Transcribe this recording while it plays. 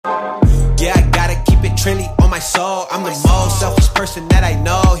Trinity on my soul. I'm the most selfish person that I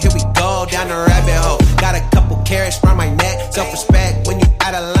know. Here we go, down the rabbit hole. Got a couple carrots around my neck. Self-respect, when you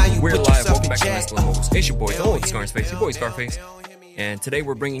out of line, you we're put live. yourself Welcome in back to check. Masculine Moguls. It's your boy, the holy Scarface, your boy Scarface. And today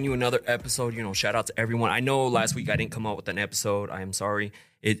we're bringing you another episode. You know, shout out to everyone. I know last week I didn't come out with an episode. I am sorry.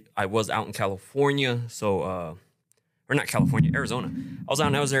 I was out in California, so or not California, Arizona. I was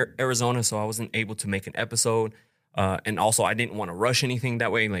out in Arizona, so I wasn't able to make an episode. And also, I didn't want to rush anything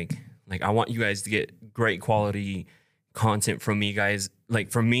that way. Like I want you guys to get great quality content from me, guys. Like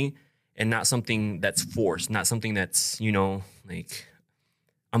from me, and not something that's forced, not something that's, you know, like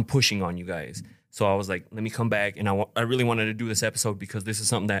I'm pushing on you guys. So I was like, let me come back, and I really wanted to do this episode because this is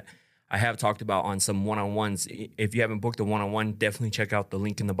something that I have talked about on some one-on-ones. If you haven't booked a one-on-one, definitely check out the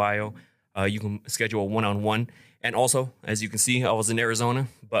link in the bio. You can schedule a one-on-one. And also, as you can see, I was in Arizona,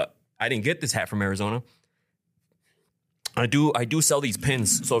 but I didn't get this hat from Arizona. I do sell these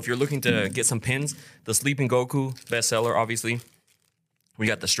pins. So if you're looking to get some pins, the Sleeping Goku bestseller, obviously. We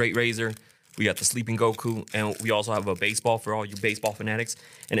got the Straight Razor. We got the Sleeping Goku, and we also have a baseball for all you baseball fanatics.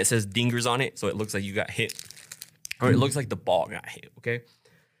 And it says Dingers on it, so it looks like you got hit. Or it looks like the ball got hit, okay?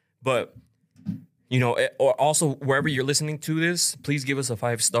 But, you know, or also wherever you're listening to this, please give us a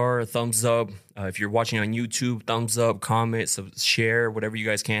 5-star, thumbs up. If you're watching on YouTube, thumbs up, comment, share, whatever you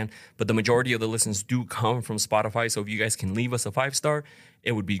guys can. But the majority of the listens do come from Spotify, so if you guys can leave us a 5-star,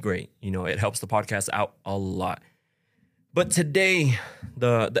 it would be great. You know, it helps the podcast out a lot. But today,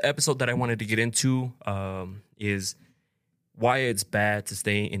 the episode that I wanted to get into is why it's bad to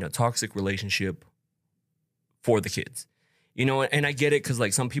stay in a toxic relationship for the kids. You know, and I get it because,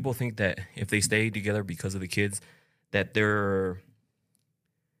 like, some people think that if they stay together because of the kids, that they're,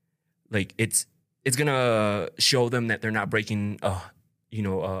 like, it's going to show them that they're not breaking,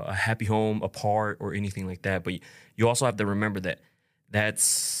 a happy home apart or anything like that. But you also have to remember that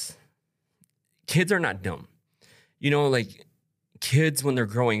kids are not dumb. You know, like, kids, when they're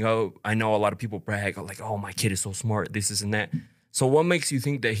growing up, I know a lot of people brag, like, oh, my kid is so smart, this and that. So what makes you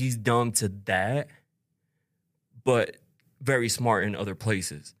think that he's dumb to that, but very smart in other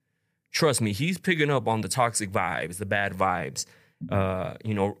places? Trust me, he's picking up on the toxic vibes, the bad vibes.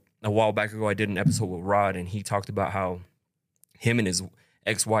 You know, a while back ago, I did an episode with Rod, and he talked about how him and his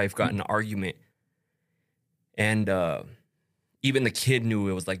ex-wife got in an argument. And even the kid knew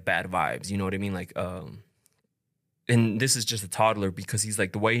it was, like, bad vibes. You know what I mean? Like, and this is just a toddler, because he's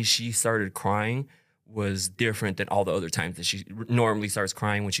like, the way she started crying was different than all the other times that she normally starts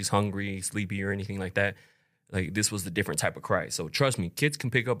crying when she's hungry, sleepy, or anything like that. Like, this was the different type of cry. So trust me, kids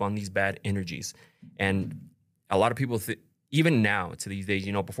can pick up on these bad energies. And a lot of people, even now to these days,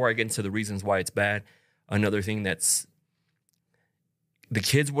 you know, before I get into the reasons why it's bad, another thing that's, the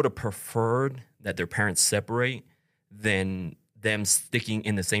kids would have preferred that their parents separate than them sticking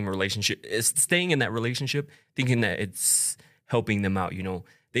in the same relationship, staying in that relationship, thinking that it's helping them out. You know,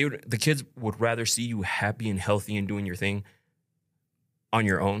 the kids would rather see you happy and healthy and doing your thing on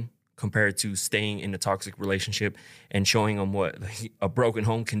your own, compared to staying in a toxic relationship and showing them what, like, a broken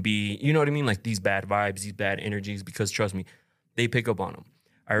home can be. You know what I mean? Like, these bad vibes, these bad energies, because trust me, they pick up on them.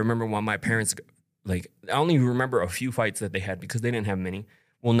 I remember when my parents, like, I only remember a few fights that they had because they didn't have many.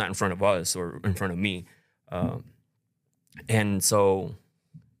 Well, not in front of us or in front of me. And so,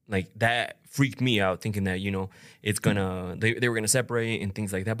 like, that freaked me out, thinking that, you know, it's gonna, they were gonna separate and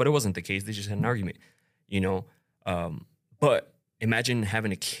things like that. But it wasn't the case. They just had an argument, you know. But imagine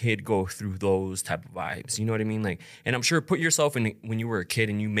having a kid go through those type of vibes. You know what I mean? Like, and I'm sure, put yourself in when you were a kid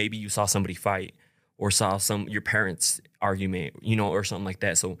and you saw somebody fight or saw your parents' argument, you know, or something like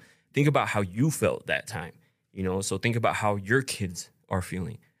that. So think about how you felt that time, you know. So think about how your kids are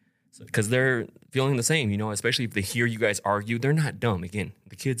feeling. Because they're feeling the same, you know, especially if they hear you guys argue. They're not dumb. Again,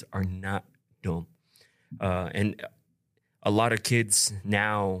 the kids are not dumb. And a lot of kids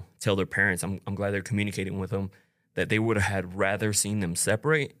now tell their parents, I'm glad they're communicating with them, that they would have had rather seen them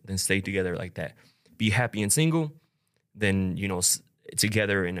separate than stay together like that. Be happy and single than, you know,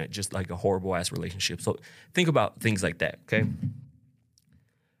 together in just like a horrible ass relationship. So think about things like that, okay?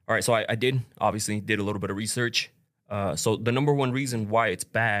 All right, so I obviously did a little bit of research. So the number one reason why it's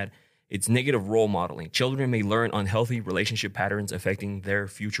bad, it's negative role modeling. Children may learn unhealthy relationship patterns affecting their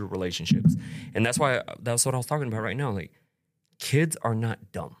future relationships. And that's what I was talking about right now. Like, kids are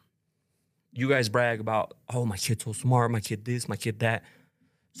not dumb. You guys brag about, oh, my kid's so smart, my kid this, my kid that.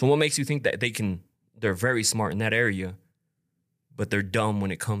 So what makes you think that they're very smart in that area, but they're dumb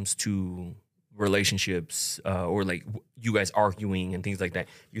when it comes to relationships or like you guys arguing and things like that?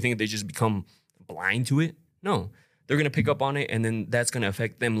 You think they just become blind to it? No. They're going to pick up on it, and then that's going to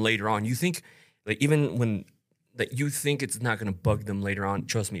affect them later on. You think, like, even when that you think it's not going to bug them later on,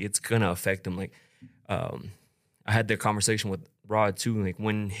 trust me, it's going to affect them. Like, I had that conversation with Rod too, like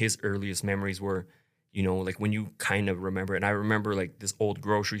when his earliest memories were, you know, like when you kind of remember. And I remember like this old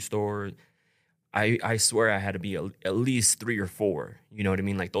grocery store. I swear I had to be at least 3 or 4. You know what I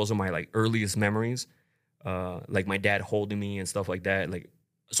mean? Like those are my like earliest memories. Like my dad holding me and stuff like that. Like,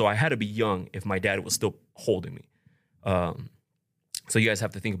 so I had to be young if my dad was still holding me. So you guys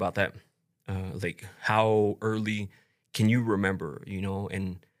have to think about that. Like how early can you remember, you know,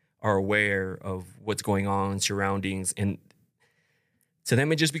 and are aware of what's going on, surroundings, and to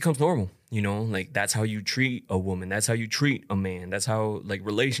them it just becomes normal, you know, like that's how you treat a woman, that's how you treat a man, that's how like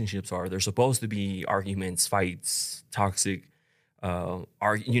relationships are. They're supposed to be arguments, fights, toxic,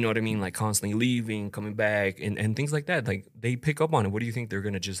 you know what I mean, like constantly leaving, coming back, and things like that. Like they pick up on it. What do you think they're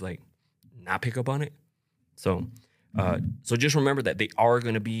gonna just like not pick up on it? So just remember that they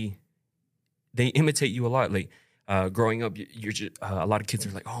imitate you a lot. Like growing up, you're just a lot of kids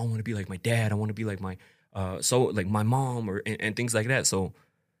are like, oh, I want to be like my dad, I want to be like my like my mom, or and things like that. So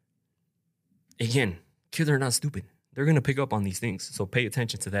again, kids are not stupid. They're gonna pick up on these things. So pay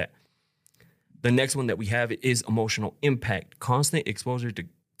attention to that. The next one that we have is emotional impact. Constant exposure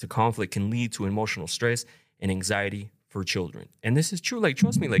to conflict can lead to emotional stress and anxiety for children. And this is true. Like,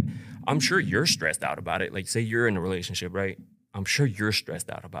 trust me, like, I'm sure you're stressed out about it. Like, say you're in a relationship, right? I'm sure you're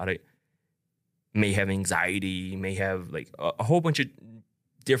stressed out about it. May have anxiety, may have like a whole bunch of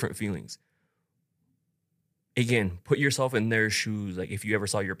different feelings. Again, put yourself in their shoes. Like if you ever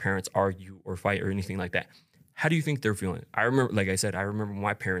saw your parents argue or fight or anything like that, how do you think they're feeling? I remember, like I said, I remember when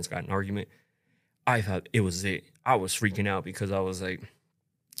my parents got in an argument. I thought it was it. I was freaking out because I was like,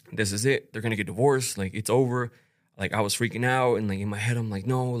 this is it. They're going to get divorced. Like it's over. Like I was freaking out. And like in my head, I'm like,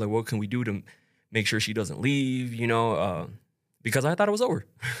 no, like what can we do to make sure she doesn't leave, you know? Because I thought it was over.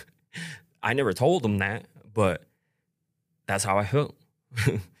 I never told them that, but that's how I felt.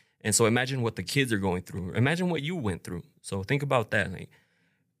 And so imagine what the kids are going through. Imagine what you went through. So think about that. Like,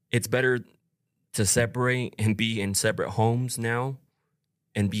 it's better to separate and be in separate homes now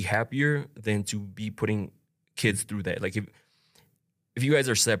and be happier than to be putting kids through that. Like if you guys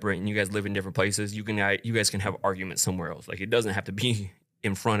are separate and you guys live in different places, you guys can have arguments somewhere else. Like it doesn't have to be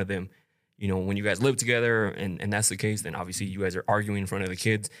in front of them. You know, when you guys live together and that's the case, then obviously you guys are arguing in front of the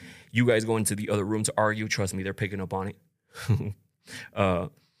kids. You guys go into the other room to argue. Trust me, they're picking up on it.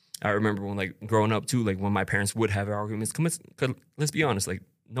 I remember when, like, growing up, too, like, when my parents would have arguments. Cause let's be honest, like,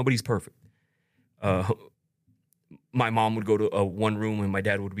 nobody's perfect. My mom would go to one room and my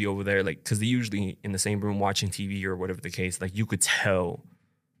dad would be over there, like, because they usually in the same room watching TV or whatever the case. Like, you could tell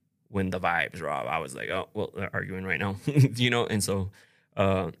when the vibes were off. I was like, oh, well, they're arguing right now, you know? And so,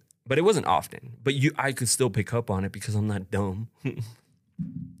 but it wasn't often. But I could still pick up on it because I'm not dumb.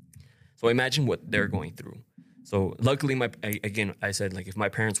 So imagine what they're going through. So luckily, I said, like, if my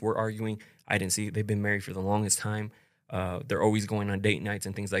parents were arguing, I didn't see it. They've been married for the longest time. They're always going on date nights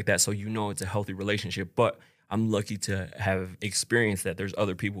and things like that. So you know it's a healthy relationship. But I'm lucky to have experienced that. There's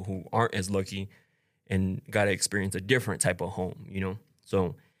other people who aren't as lucky and got to experience a different type of home, you know?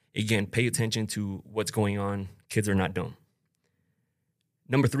 So again, pay attention to what's going on. Kids are not dumb.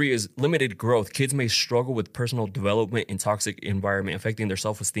 Number 3 is limited growth. Kids may struggle with personal development in toxic environment, affecting their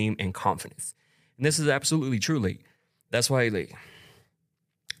self-esteem and confidence. And this is absolutely true. Like, that's why, like,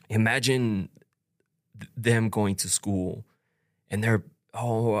 imagine them going to school and they're,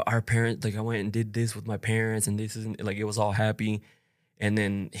 oh, our parents, like, I went and did this with my parents and this isn't, like, it was all happy. And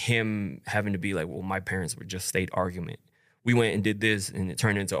then him having to be like, well, my parents were just state argument. We went and did this and it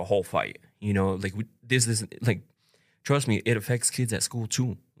turned into a whole fight. You know, like, this isn't, like, trust me, it affects kids at school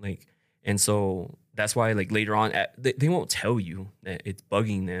too. Like, and so that's why, like, later on, they won't tell you that it's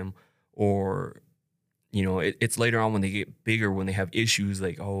bugging them, or, you know, it's later on when they get bigger, when they have issues,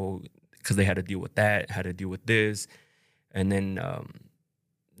 like, oh, because they had to deal with that, had to deal with this. And then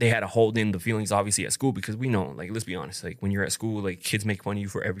they had to hold in the feelings, obviously, at school, because we know, like, let's be honest, like, when you're at school, like, kids make fun of you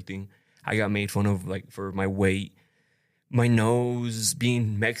for everything. I got made fun of, like, for my weight, my nose,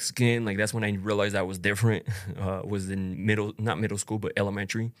 being Mexican. Like, that's when I realized I was different. Was in not middle school, but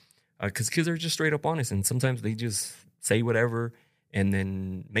elementary. Because kids are just straight up honest. And sometimes they just say whatever and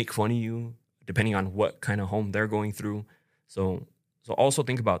then make fun of you, depending on what kind of home they're going through. So also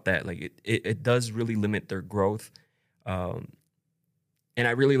think about that. Like, it does really limit their growth. And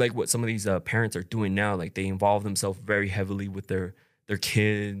I really like what some of these parents are doing now. Like, they involve themselves very heavily with their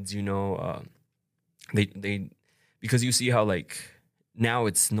kids, you know. They because you see how, like, now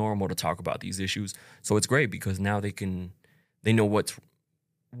it's normal to talk about these issues. So it's great because now they know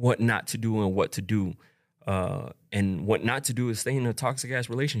what not to do and what to do. And what not to do is stay in a toxic ass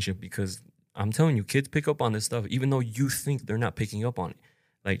relationship, because I'm telling you, kids pick up on this stuff, even though you think they're not picking up on it.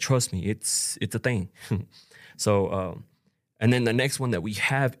 Like, trust me, it's a thing. So, and then the next one that we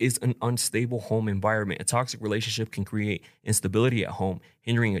have is an unstable home environment. A toxic relationship can create instability at home,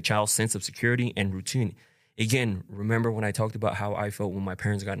 hindering a child's sense of security and routine. Again, remember when I talked about how I felt when my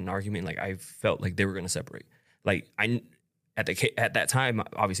parents got in an argument? Like, I felt like they were going to separate. Like, at that time,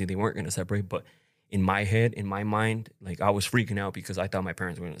 obviously they weren't going to separate, but in my head, in my mind, like, I was freaking out because I thought my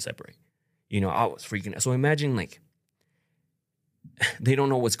parents were going to separate. You know, I was freaking out. So imagine, like, they don't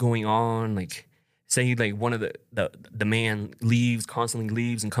know what's going on. Like, say, like, one of the man constantly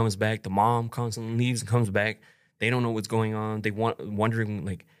leaves and comes back. The mom constantly leaves and comes back. They don't know what's going on. They wondering,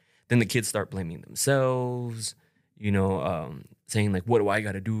 like, then the kids start blaming themselves, you know, saying, like, what do I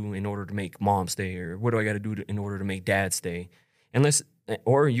got to do in order to make mom stay? Or what do I got to do in order to make dad stay?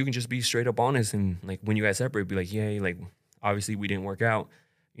 Or you can just be straight up honest and, like, when you guys separate, be like, yeah, like, obviously we didn't work out.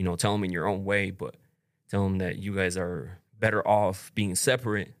 You know, tell them in your own way, but tell them that you guys are better off being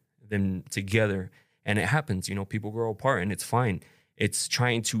separate than together. And it happens, you know, people grow apart and it's fine. It's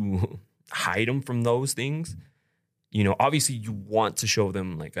trying to hide them from those things. You know, obviously you want to show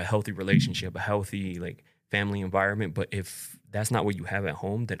them, like, a healthy relationship, a healthy, like, family environment. But if that's not what you have at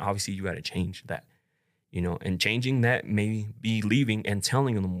home, then obviously you got to change that, you know, and changing that may be leaving and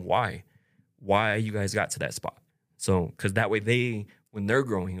telling them why you guys got to that spot. So, because that way when they're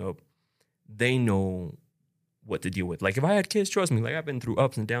growing up, they know what to deal with. Like, if I had kids, trust me, like, I've been through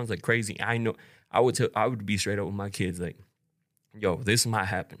ups and downs like crazy. I know I would be straight up with my kids, like, yo, this might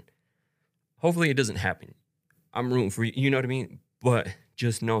happen. Hopefully it doesn't happen. I'm rooting for you, you know what I mean? But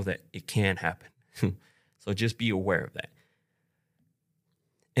just know that it can happen. So just be aware of that.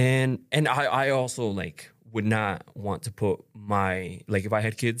 And I also, like, would not want to put like, if I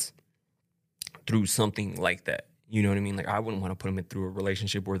had kids through something like that, you know what I mean? Like, I wouldn't want to put them through a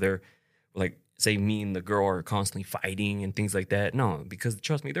relationship where they're, like, say me and the girl are constantly fighting and things like that. No, because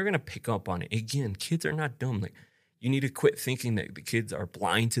trust me, they're going to pick up on it. Again, kids are not dumb. Like, you need to quit thinking that the kids are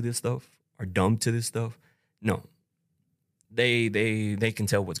blind to this stuff, are dumb to this stuff. No, they can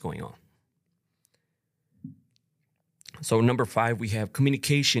tell what's going on. So number 5, we have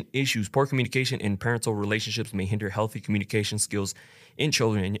communication issues. Poor communication in parental relationships may hinder healthy communication skills in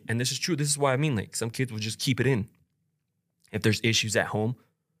children. And this is true. This is why I mean, like, some kids will just keep it in. If there's issues at home,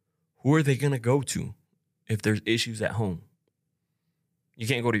 who are they going to go to if there's issues at home? You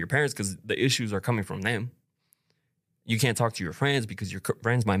can't go to your parents because the issues are coming from them. You can't talk to your friends because your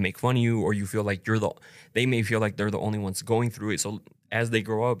friends might make fun of you, or you feel like they may feel like they're the only ones going through it. So as they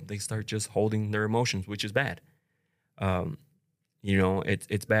grow up, they start just holding their emotions, which is bad. You know,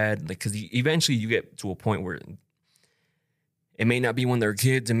 it's bad, like, because eventually you get to a point where it may not be when they're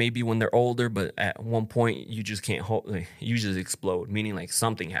kids, it may be when they're older, but at one point you just can't hold, like, you just explode, meaning, like,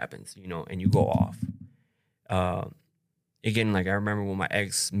 something happens, you know, and you go off. Again, like, I remember when my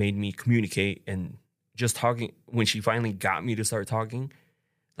ex made me communicate, and just talking, when she finally got me to start talking,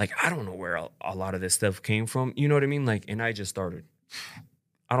 like, I don't know where a lot of this stuff came from, you know what I mean? Like, and I just started,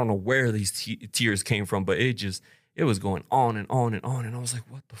 I don't know where these tears came from, but it was going on and on and on. And I was like,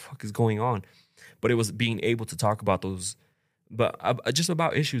 what the fuck is going on? But it was being able to talk about those, but just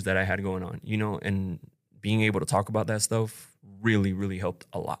about issues that I had going on, you know, and being able to talk about that stuff really, really helped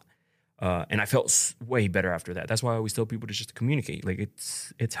a lot. And I felt way better after that. That's why I always tell people to just communicate. Like,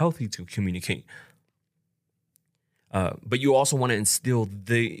 it's healthy to communicate. But you also want to instill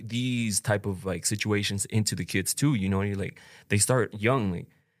these type of, like, situations into the kids too. You know, you're like, they start young, like,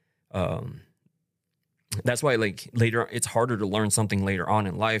 that's why, like, later, it's harder to learn something later on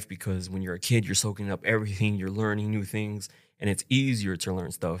in life, because when you're a kid, you're soaking up everything, you're learning new things, and it's easier to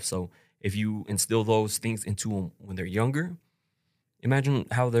learn stuff. So if you instill those things into them when they're younger, imagine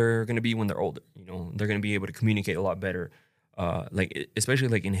how they're going to be when they're older. You know, they're going to be able to communicate a lot better. Like, especially,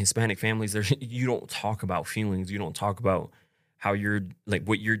 like, in Hispanic families, you don't talk about feelings. You don't talk about how you're, like,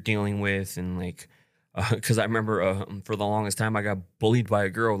 what you're dealing with, and, like, because I remember for the longest time I got bullied by a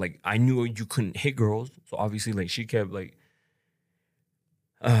girl. Like, I knew you couldn't hit girls, so obviously, like, she kept, like,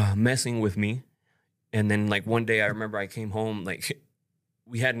 messing with me. And then, like, one day I remember I came home, like,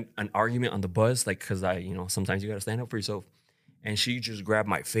 we had an argument on the bus, like, because sometimes you got to stand up for yourself. And she just grabbed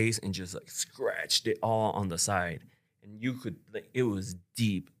my face and just, like, scratched it all on the side. And you could, like, it was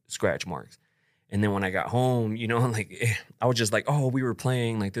deep scratch marks. And then when I got home, you know, like, I was just like, oh, we were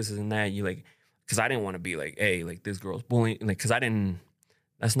playing, like, this and that. You, like, because I didn't want to be like, hey, like, this girl's bullying. Like, because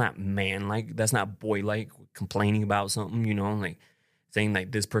that's not man-like. That's not boy-like, complaining about something, you know, like, saying,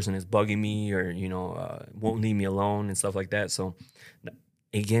 like, this person is bugging me, or, you know, won't leave me alone and stuff like that. So,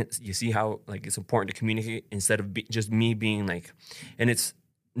 again, you see how, like, it's important to communicate instead of just me being, like, and it's,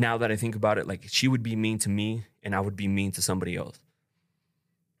 now that I think about it, like, she would be mean to me and I would be mean to somebody else.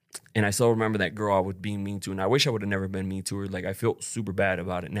 And I still remember that girl I was being mean to. And I wish I would have never been mean to her. Like, I feel super bad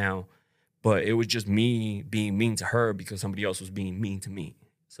about it now. But it was just me being mean to her because somebody else was being mean to me.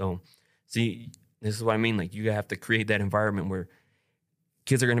 So, see, this is what I mean. Like, you have to create that environment where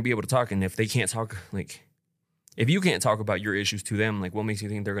kids are going to be able to talk. And if they can't talk, like, if you can't talk about your issues to them, like, what makes you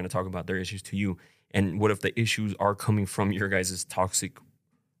think they're going to talk about their issues to you? And what if the issues are coming from your guys' toxic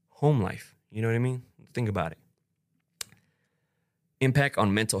home life? You know what I mean? Think about it. Impact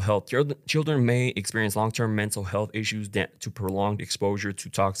on mental health. Children may experience long-term mental health issues due to prolonged exposure to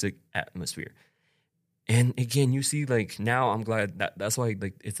toxic atmosphere. And again, you see, like, now I'm glad that's why,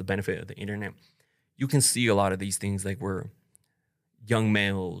 like, it's the benefit of the internet. You can see a lot of these things, like, where young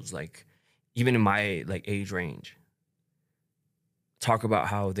males, like, even in my, like, age range, talk about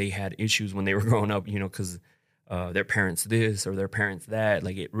how they had issues when they were growing up, you know, because their parents this or their parents that,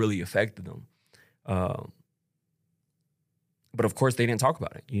 like, it really affected them. But of course, they didn't talk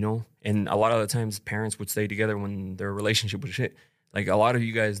about it, you know? And a lot of the times, parents would stay together when their relationship was shit. Like, a lot of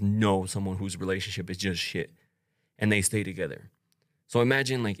you guys know someone whose relationship is just shit, and they stay together. So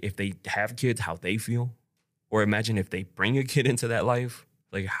imagine, like, if they have kids, how they feel. Or imagine if they bring a kid into that life,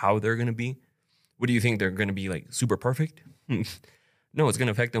 like, how they're going to be. What do you think? They're going to be, like, super perfect? No, it's going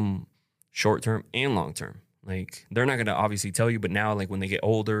to affect them short-term and long-term. Like, they're not going to obviously tell you, but now, like, when they get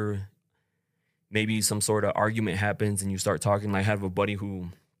older, maybe some sort of argument happens and you start talking. Like, I have a buddy who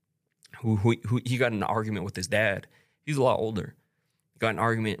he got in an argument with his dad. He's a lot older. He got in an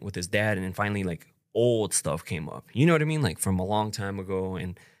argument with his dad, and then finally, like, old stuff came up. You know what I mean? Like, from a long time ago.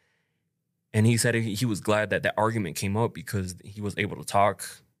 And he said he was glad that that argument came up because he was able to talk,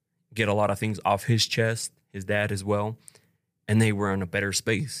 get a lot of things off his chest, his dad as well, and they were in a better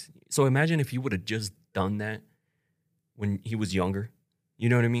space. So imagine if he would have just done that when he was younger. You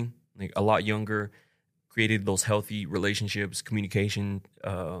know what I mean? Like, a lot younger, created those healthy relationships, communication,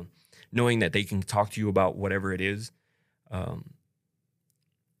 knowing that they can talk to you about whatever it is.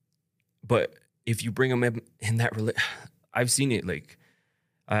 But if you bring them in that, I've seen it. Like,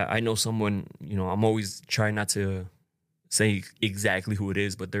 I know someone, you know, I'm always trying not to say exactly who it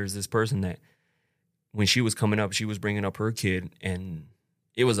is, but there's this person that when she was coming up, she was bringing up her kid, and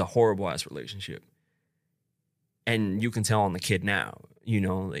it was a horrible ass relationship. And you can tell on the kid now, you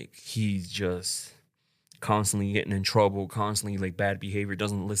know, like, he's just constantly getting in trouble, constantly, like, bad behavior,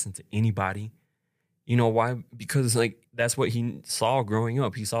 doesn't listen to anybody. You know why? Because, like, that's what he saw growing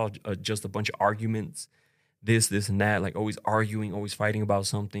up. He saw just a bunch of arguments, this, and that, like, always arguing, always fighting about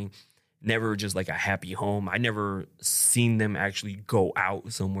something. Never just, like, a happy home. I never seen them actually go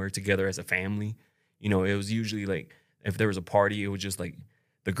out somewhere together as a family. You know, it was usually, like, if there was a party, it was just, like,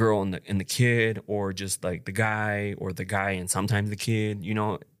 the girl and the kid, or just, like, the guy and sometimes the kid, you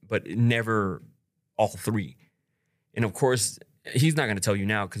know, but never all three. And of course, he's not going to tell you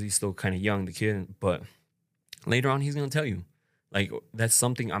now because he's still kind of young, the kid, but later on, he's going to tell you. Like, that's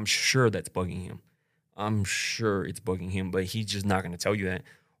something I'm sure that's bugging him. I'm sure it's bugging him, but he's just not going to tell you that.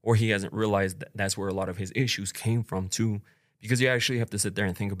 Or he hasn't realized that that's where a lot of his issues came from too. Because you actually have to sit there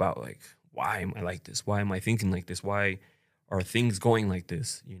and think about, like, why am I like this? Why am I thinking like this? Why are things going like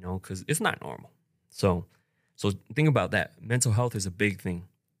this? You know, because it's not normal. So think about that. Mental health is a big thing.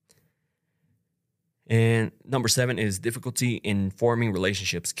 And number 7 is difficulty in forming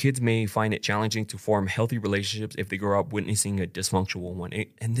relationships. Kids may find it challenging to form healthy relationships if they grow up witnessing a dysfunctional one.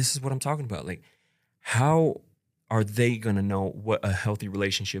 And this is what I'm talking about. Like, how are they going to know what a healthy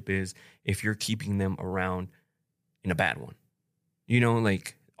relationship is if you're keeping them around in a bad one? You know,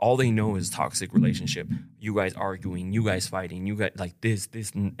 like, all they know is toxic relationship. You guys arguing, you guys fighting, you guys like this,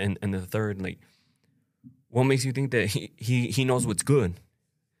 and the third. Like, what makes you think that he knows what's good?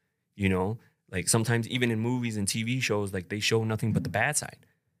 You know, like, sometimes even in movies and TV shows, like, they show nothing but the bad side.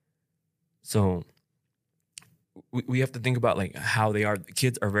 So we have to think about, like, how they are.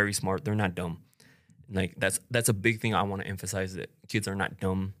 Kids are very smart. They're not dumb. Like, that's a big thing I want to emphasize, that kids are not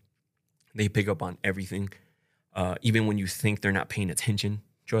dumb. They pick up on everything. Even when you think they're not paying attention.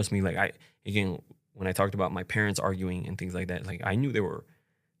 Trust me, like, when I talked about my parents arguing and things like that, like, I knew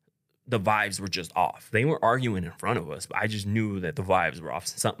the vibes were just off. They were arguing in front of us, but I just knew that the vibes were off.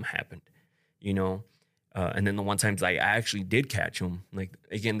 Something happened, you know? And then the one times I actually did catch them, like,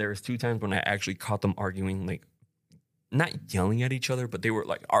 again, there was 2 times when I actually caught them arguing, like, not yelling at each other, but they were,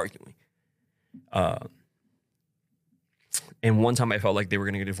 like, arguing. And one time I felt like they were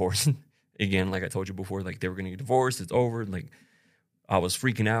going to get divorced. Again, like I told you before, like, they were going to get divorced. It's over. Like, I was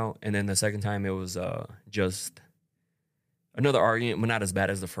freaking out. And then the second time it was just another argument, but not as bad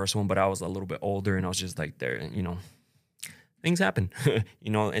as the first one, but I was a little bit older and I was just like, there, you know, things happen,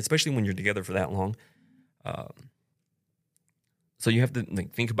 you know, especially when you're together for that long. So you have to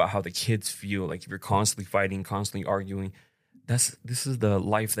like think about how the kids feel. Like if you're constantly fighting, constantly arguing, this is the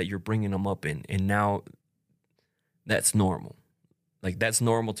life that you're bringing them up in. And now that's normal. Like that's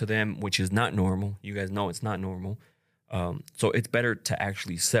normal to them, which is not normal. You guys know it's not normal. So it's better to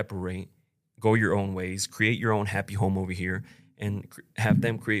actually separate, go your own ways, create your own happy home over here, and have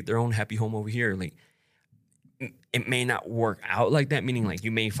them create their own happy home over here. Like it may not work out like that, meaning like you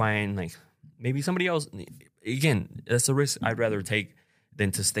may find like maybe somebody else. Again, that's a risk I'd rather take than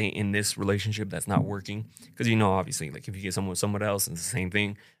to stay in this relationship that's not working. Because obviously, like if you get someone else, it's the same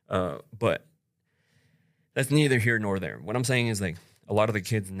thing. But that's neither here nor there. What I'm saying is like a lot of the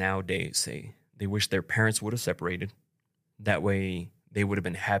kids nowadays say they wish their parents would have separated. That way they would have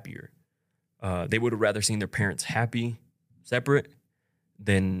been happier. They would have rather seen their parents happy, separate,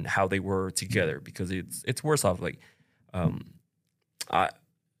 than how they were together, because it's worse off. Like, I'm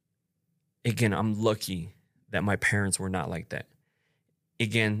lucky that my parents were not like that.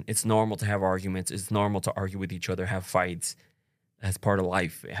 Again, it's normal to have arguments. It's normal to argue with each other, have fights. That's part of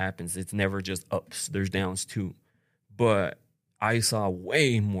life. It happens. It's never just ups. There's downs too. But I saw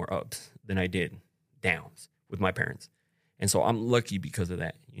way more ups than I did downs with my parents. And so I'm lucky because of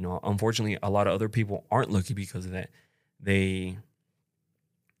that. Unfortunately, a lot of other people aren't lucky because of that. They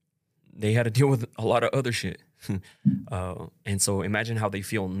had to deal with a lot of other shit. And so imagine how they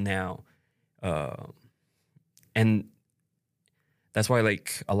feel now. And that's why,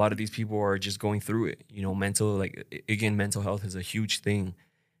 like, a lot of these people are just going through it. Mental health is a huge thing.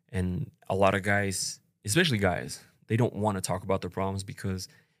 And a lot of guys, especially guys, they don't want to talk about their problems because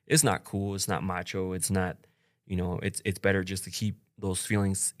it's not cool. It's not macho. It's not, it's better just to keep those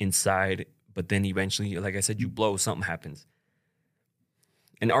feelings inside. But then eventually, like I said, you blow, something happens.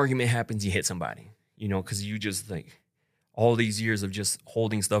 An argument happens, you hit somebody, because you just like all these years of just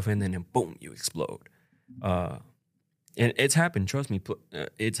holding stuff in, and then boom, you explode. And it's happened. Trust me,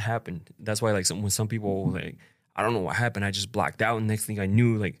 it's happened. That's why, like, when some people like, I don't know what happened. I just blacked out, and next thing I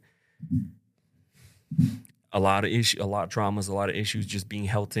knew, like, a lot of traumas, a lot of issues just being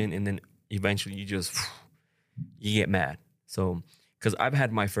held in, and then eventually you get mad. So, because I've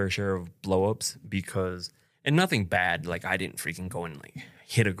had my fair share of blow-ups and nothing bad. Like, I didn't freaking go and like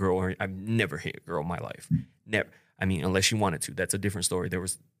hit a girl, or I've never hit a girl in my life. Never. I mean, unless you wanted to, that's a different story. There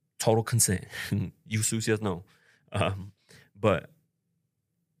was total consent. You sucias know. But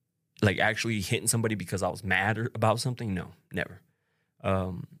like actually hitting somebody because I was mad about something, no, never.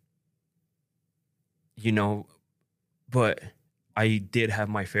 But I did have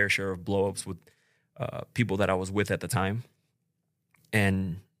my fair share of blow-ups with people that I was with at the time.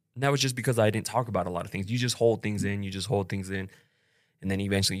 And that was just because I didn't talk about a lot of things. You just hold things in, and then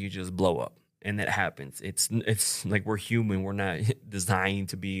eventually you just blow up. And that happens. It's like we're human. We're not designed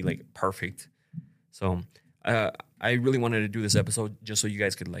to be like perfect. So I really wanted to do this episode just so you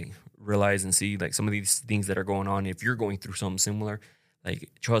guys could like realize and see like some of these things that are going on. If you're going through something similar, like,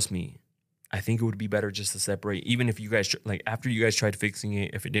 trust me, I think it would be better just to separate. Even if you guys, like, after you guys tried fixing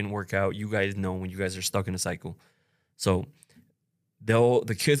it, if it didn't work out, you guys know when you guys are stuck in a cycle. So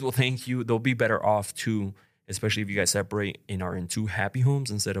the kids will thank you. They'll be better off too, especially if you guys separate and are in two happy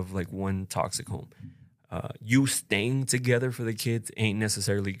homes instead of like one toxic home. You staying together for the kids ain't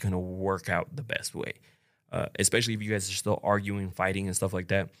necessarily going to work out the best way. Especially if you guys are still arguing, fighting, and stuff like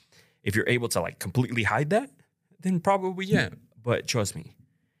that. If you're able to like completely hide that, then probably, yeah. But trust me,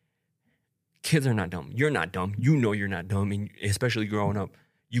 kids are not dumb. You're not dumb. You're not dumb. And especially growing up,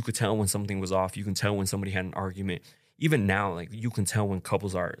 you could tell when something was off. You can tell when somebody had an argument. Even now, like, you can tell when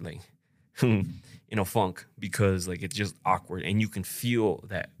couples are like in a funk because like it's just awkward, and you can feel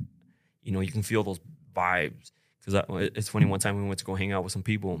that. You can feel those vibes. Because it's funny, one time we went to go hang out with some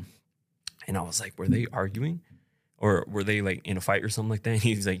people, and I was like, were they arguing? Or were they like in a fight or something like that? And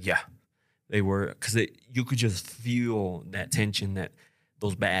he's like, yeah, they were. Because you could just feel that tension,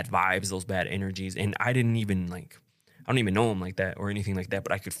 those bad vibes, those bad energies. And I don't even know him like that or anything like that,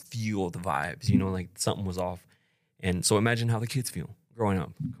 but I could feel the vibes, like something was off. And so imagine how the kids feel growing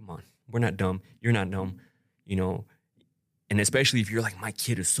up. Come on. We're not dumb. You're not dumb, And especially if you're like, my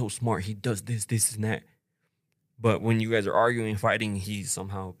kid is so smart. He does this, this, and that. But when you guys are arguing, fighting, he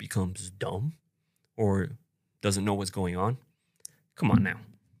somehow becomes dumb or doesn't know what's going on. Come on now.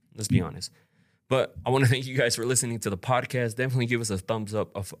 Let's be honest. But I want to thank you guys for listening to the podcast. Definitely give us a thumbs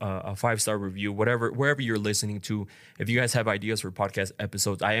up, a 5-star review, wherever you're listening to. If you guys have ideas for podcast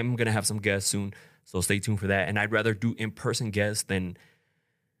episodes, I am going to have some guests soon, so stay tuned for that. And I'd rather do in-person guests than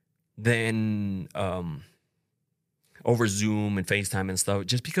over Zoom and FaceTime and stuff,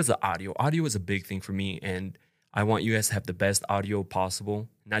 just because of audio. Audio is a big thing for me, and I want you guys to have the best audio possible.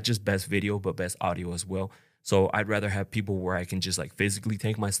 Not just best video, but best audio as well. So I'd rather have people where I can just like physically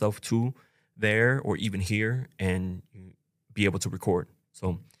take my stuff to there or even here and be able to record.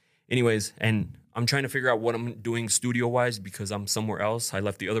 So anyways, and I'm trying to figure out what I'm doing studio-wise because I'm somewhere else. I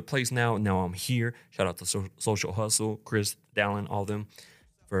left the other place now. Now I'm here. Shout out to Social Hustle, Chris, Dallin, all of them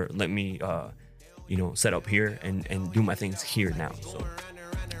for letting me, set up here and do my things here now. So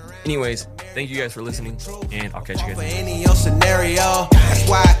anyways, thank you guys for listening, and I'll catch you guys For any scenario, that's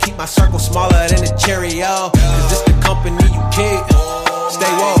why I keep my circle smaller than a Cheerio. Cause it's the company you keep.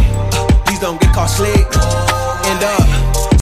 Stay woke, please don't get caught sleep. End up